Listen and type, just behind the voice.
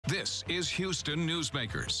This is Houston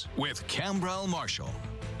Newsmakers with Cambrell Marshall.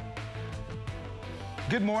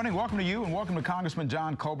 Good morning. Welcome to you and welcome to Congressman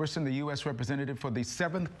John Culberson, the U.S. Representative for the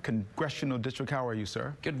 7th Congressional District. How are you,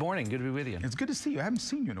 sir? Good morning. Good to be with you. It's good to see you. I haven't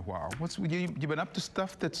seen you in a while. You been up to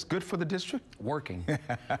stuff that's good for the district? Working.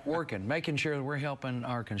 Making sure that we're helping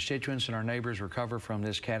our constituents and our neighbors recover from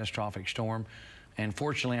this catastrophic storm. And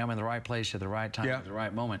fortunately, I'm in the right place at the right time, at the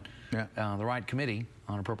right moment. The right committee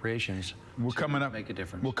on appropriations. We're coming up. Make a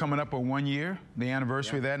difference. We're coming up on 1 year, the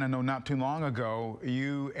anniversary of that. And I know not too long ago,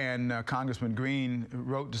 you and Congressman Green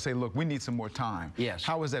wrote to say, look, we need some more time. Yes.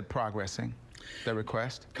 How is that progressing? The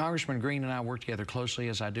request? Congressman Green and I work together closely,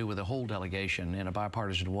 as I do with the whole delegation, in a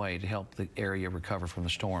bipartisan way to help the area recover from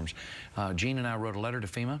the storms. Gene and I wrote a letter to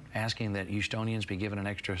FEMA asking that Houstonians be given an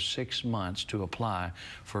extra 6 months to apply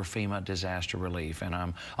for FEMA disaster relief. And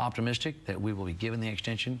I'm optimistic that we will be given the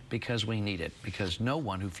extension because we need it, because no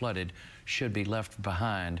one who flooded should be left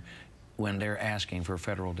behind when they're asking for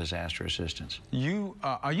federal disaster assistance.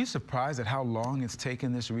 Are you surprised at how long it's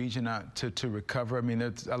taken this region to recover? I mean,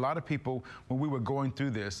 there's a lot of people, when we were going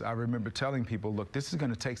through this, I remember telling people, look, this is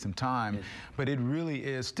going to take some time, but it really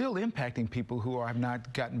is still impacting people who have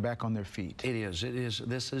not gotten back on their feet. It is.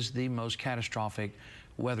 This is the most catastrophic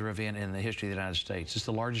weather event in the history of the United States. It's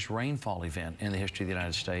the largest rainfall event in the history of the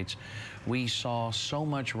United States. We saw so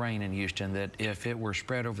much rain in Houston that if it were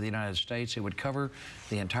spread over the United States, it would cover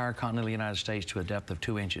the entire continental United States to a depth of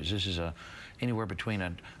 2 inches. This is anywhere between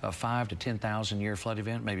a 5 to 10,000 year flood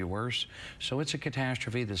event, maybe worse. So it's a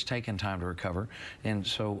catastrophe that's taken time to recover. And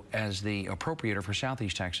so as the appropriator for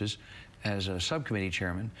Southeast Texas, as a subcommittee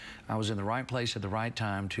chairman, I was in the right place at the right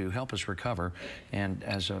time to help us recover. And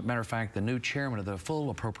as a matter of fact, the new chairman of the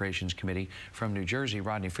full appropriations committee from New Jersey,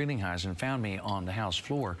 Rodney Frelinghuysen, found me on the House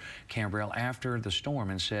floor, Cambrell, after the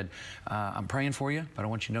storm and said, I'm praying for you, but I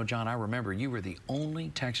want you to know, John, I remember you were the only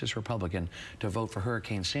Texas Republican to vote for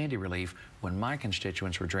Hurricane Sandy relief when my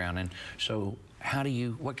constituents were drowning. So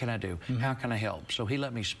what can I do? How can I help? So he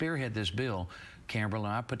let me spearhead this bill, Cambrell,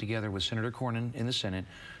 and I put together with Senator Cornyn in the Senate,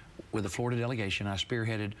 with the Florida delegation, I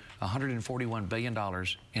spearheaded $141 billion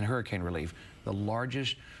in hurricane relief, the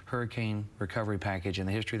largest hurricane recovery package in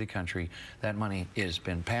the history of the country. That money has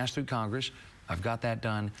been passed through Congress. I've got that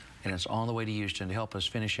done, and it's on the way to Houston to help us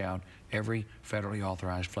finish out every federally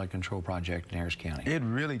authorized flood control project in Harris County. It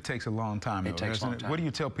really takes a long time, though, doesn't it? What do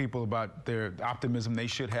you tell people about their optimism they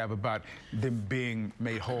should have about them being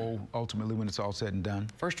made whole ultimately when it's all said and done?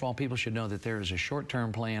 First of all, people should know that there is a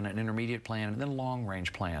short-term plan, an intermediate plan, and then a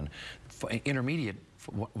long-range plan. Intermediate,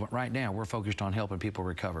 right now, we're focused on helping people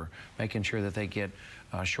recover, making sure that they get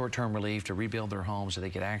short-term relief to rebuild their homes, that they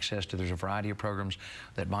get access to. There's a variety of programs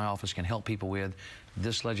that my office can help people with.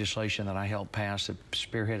 This legislation that I helped pass, that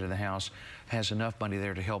spearheaded the House, has enough money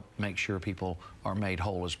there to help make sure people are made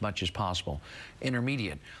whole as much as possible.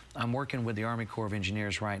 Intermediate, I'm working with the Army Corps of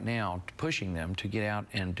Engineers right now, pushing them to get out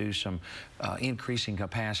and do some increasing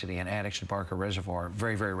capacity in Addicks and Barker Reservoir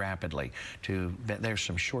very, very rapidly. There's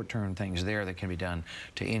some short-term things there that can be done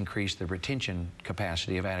to increase the retention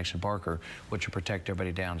capacity of Addicks and Barker, which will protect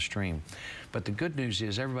everybody downstream. But the good news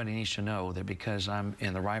is everybody needs to know that because I'm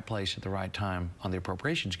in the right place at the right time on the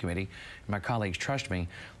Appropriations Committee, my colleagues trust me,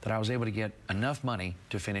 that I was able to get enough money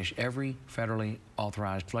to finish every federally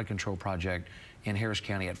authorized flood control project in Harris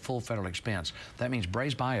County at full federal expense. That means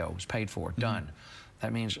Brays Bio is paid for, done.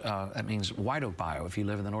 That means White Oak Bio. If you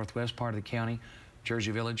live in the northwest part of the county,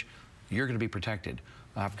 Jersey Village, you're going to be protected.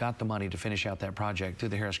 I've got the money to finish out that project through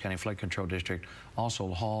the Harris County Flood Control District, also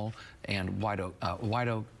Hall and White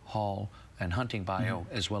Oak, Hall, and Hunting Bio,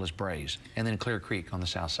 as well as Brays, and then Clear Creek on the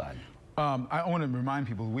south side. I want to remind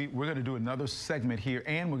people, we're going to do another segment here,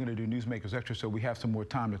 and we're going to do Newsmakers Extra, so we have some more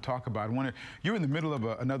time to talk about it. You're in the middle of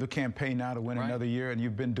another campaign now to win another year, and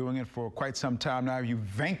you've been doing it for quite some time now. You've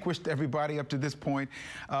vanquished everybody up to this point.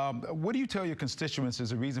 What do you tell your constituents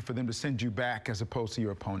is a reason for them to send you back as opposed to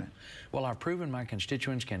your opponent? Well, I've proven my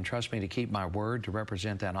constituents can trust me to keep my word, to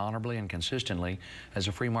represent that honorably and consistently as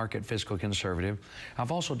a free market fiscal conservative.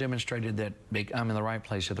 I've also demonstrated that I'm in the right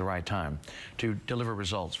place at the right time to deliver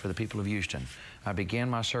results for the people of Houston. I began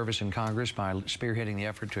my service in Congress by spearheading the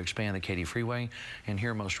effort to expand the Katy Freeway, and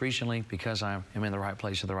here most recently, because I am in the right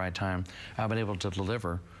place at the right time, I've been able to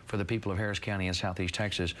deliver for the people of Harris County and Southeast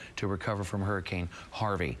Texas to recover from Hurricane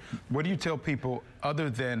Harvey. What do you tell people, other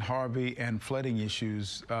than Harvey and flooding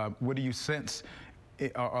issues, what do you sense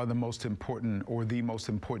are the most important, or the most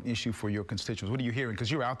important issue for your constituents? What are you hearing?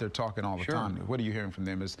 Because you're out there talking all the time. What are you hearing from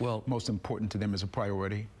them as most important to them as a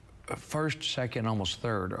priority? First, second, almost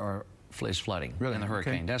third is flooding and the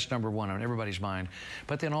hurricane. That's number one on everybody's mind.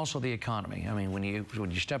 But then also the economy. I mean, when you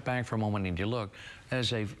step back for a moment and you look,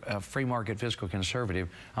 as a free market fiscal conservative,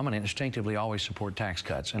 I'm going to instinctively always support tax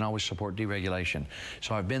cuts and always support deregulation.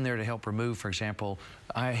 So I've been there to help remove, for example,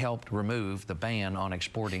 I helped remove the ban on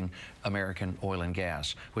exporting American oil and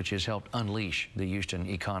gas, which has helped unleash the Houston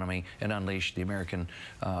economy and unleash the American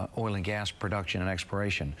oil and gas production and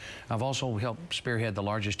exploration. I've also helped spearhead the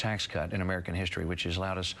largest tax cut in American history, which has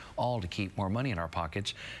allowed us all to keep more money in our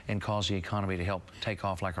pockets and cause the economy to help take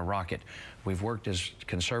off like a rocket. We've worked as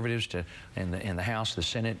conservatives in the House, the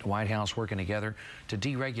Senate, White House, working together to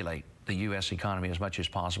deregulate the U.S. economy as much as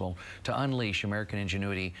possible, to unleash American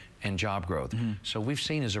ingenuity and job growth. So we've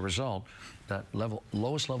seen as a result the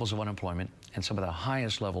lowest levels of unemployment and some of the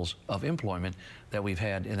highest levels of employment that we've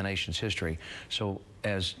had in the nation's history. So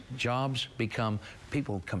as jobs become,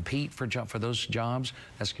 people compete for those jobs,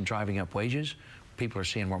 that's driving up wages. People are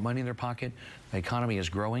seeing more money in their pocket. The economy is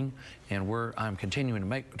growing, and I'm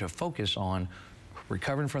continuing to focus on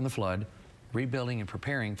recovering from the flood, rebuilding and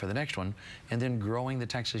preparing for the next one, and then growing the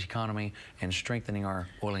Texas economy and strengthening our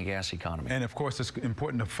oil and gas economy. And of course, it's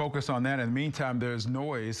important to focus on that. In the meantime, there's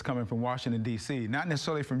noise coming from Washington, D.C. Not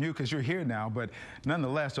necessarily from you, because you're here now, but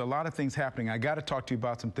nonetheless, there are a lot of things happening. I got to talk to you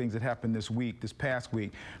about some things that happened this past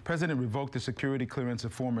week. President revoked the security clearance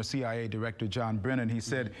of former CIA Director John Brennan. He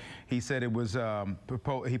said it was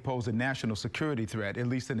he posed a national security threat, at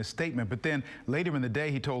least in his statement. But then later in the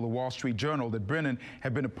day, he told the Wall Street Journal that Brennan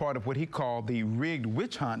had been a part of what he called the rigged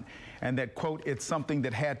witch hunt, and that, quote, it's something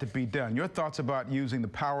that had to be done. Your thoughts about using the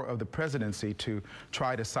power of the presidency to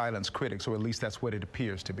try to silence critics, or at least that's what it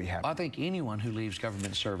appears to be happening? I think anyone who leaves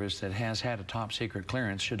government service that has had a top secret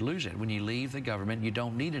clearance should lose it. When you leave the government, you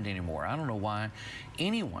don't need it anymore. I don't know why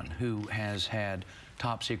anyone who has had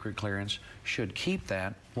top secret clearance should keep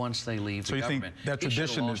that once they leave the government. So you think that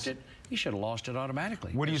tradition is... He should have lost it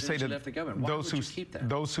automatically. What do you say to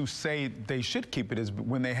those who say they should keep it is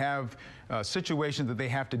when they have situations that they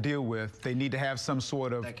have to deal with, they need to have some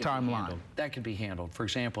sort of timeline. That can be handled. For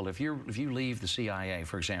example, if you leave the CIA,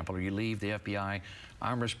 for example, or you leave the FBI,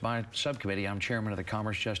 my subcommittee, I'm chairman of the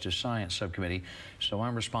Commerce, Justice, Science Subcommittee, so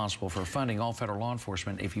I'm responsible for funding all federal law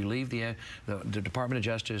enforcement. If you leave the Department of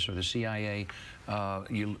Justice or the CIA,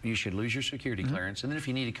 you should lose your security clearance. And then if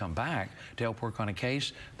you need to come back to help work on a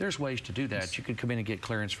case, there's ways to do that. You could come in and get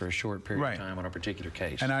clearance for a short period of time on a particular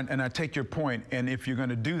case. And I take your point. And if you're going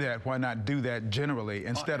to do that, why not do that generally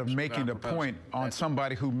instead of making the point on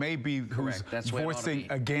somebody who may be who's voicing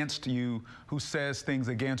against you, who says things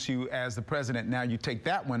against you as the president? Now you take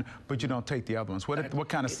that one, but you don't take the other ones. What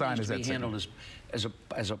kind of sign is that? It needs to be handled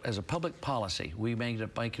as a public policy. We make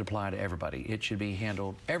it apply to everybody. It should be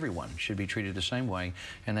handled. Everyone should be treated the same way,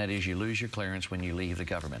 and that is you lose your clearance when you leave the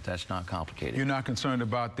government. That's not complicated. You're not concerned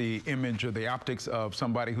about the image or the optics of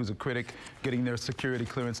somebody who's a critic getting their security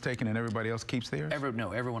clearance taken and everybody else keeps theirs?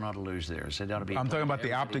 No, everyone ought to lose theirs. It ought to be. I'm talking about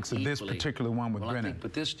the optics of this particular one with Brennan. I think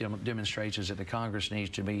what this demonstrates is that the Congress needs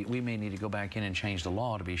to be. We may need to go back in and change the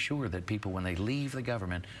law to be sure that people, when they leave the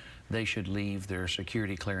government, they should leave their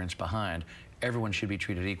security clearance behind. Everyone should be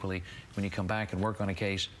treated equally. When you come back and work on a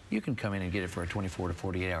case, you can come in and get it for a 24 to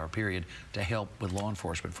 48-hour period to help with law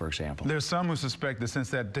enforcement, for example. There's some who suspect that since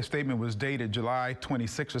that statement was dated July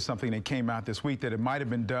 26 or something that came out this week, that it might have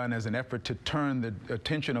been done as an effort to turn the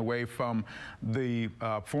attention away from the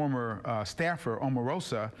former staffer,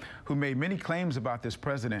 Omarosa, who made many claims about this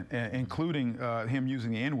president, including him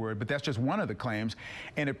using the N-word, but that's just one of the claims,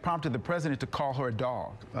 and it prompted the president to call her a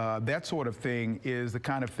dog. That sort of thing is the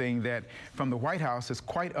kind of thing that, from the White House, is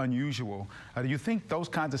quite unusual. Do you think those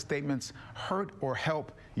kinds of statements hurt or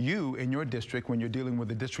help you in your district when you're dealing with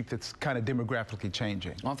a district that's kind of demographically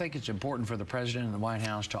changing? Well, I think it's important for the president and the White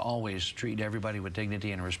House to always treat everybody with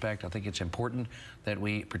dignity and respect. I think it's important that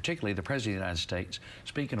we, particularly the President of the United States,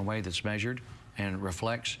 speak in a way that's measured and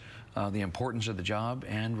reflects the importance of the job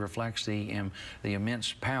and reflects the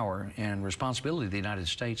immense power and responsibility of the United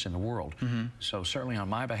States in the world. So certainly on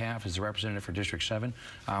my behalf as the representative for District 7,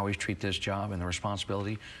 I always treat this job and the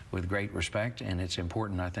responsibility with great respect, and it's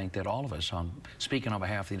important, I think, that all of us, speaking on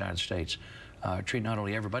behalf of the United States, treat not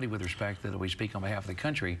only everybody with respect, that we speak on behalf of the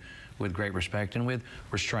country with great respect and with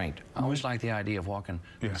restraint. I always like the idea of walking.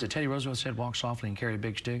 As Teddy Roosevelt said, walk softly and carry a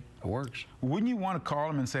big stick. It works. Wouldn't you want to call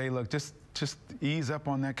him and say, look, just ease up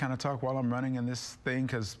on that kind of talk while I'm running in this thing,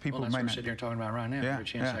 because people might not... Well, that's what we're sitting here talking about right now. Every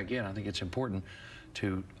chance I get, I think it's important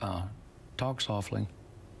to talk softly.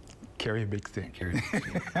 Carry a big stick.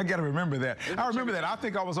 I got to remember that. I remember that. I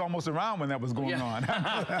think I was almost around when that was going on.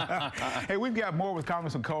 Hey, we've got more with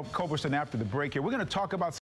Congressman Culberson after the break here. We're going to talk about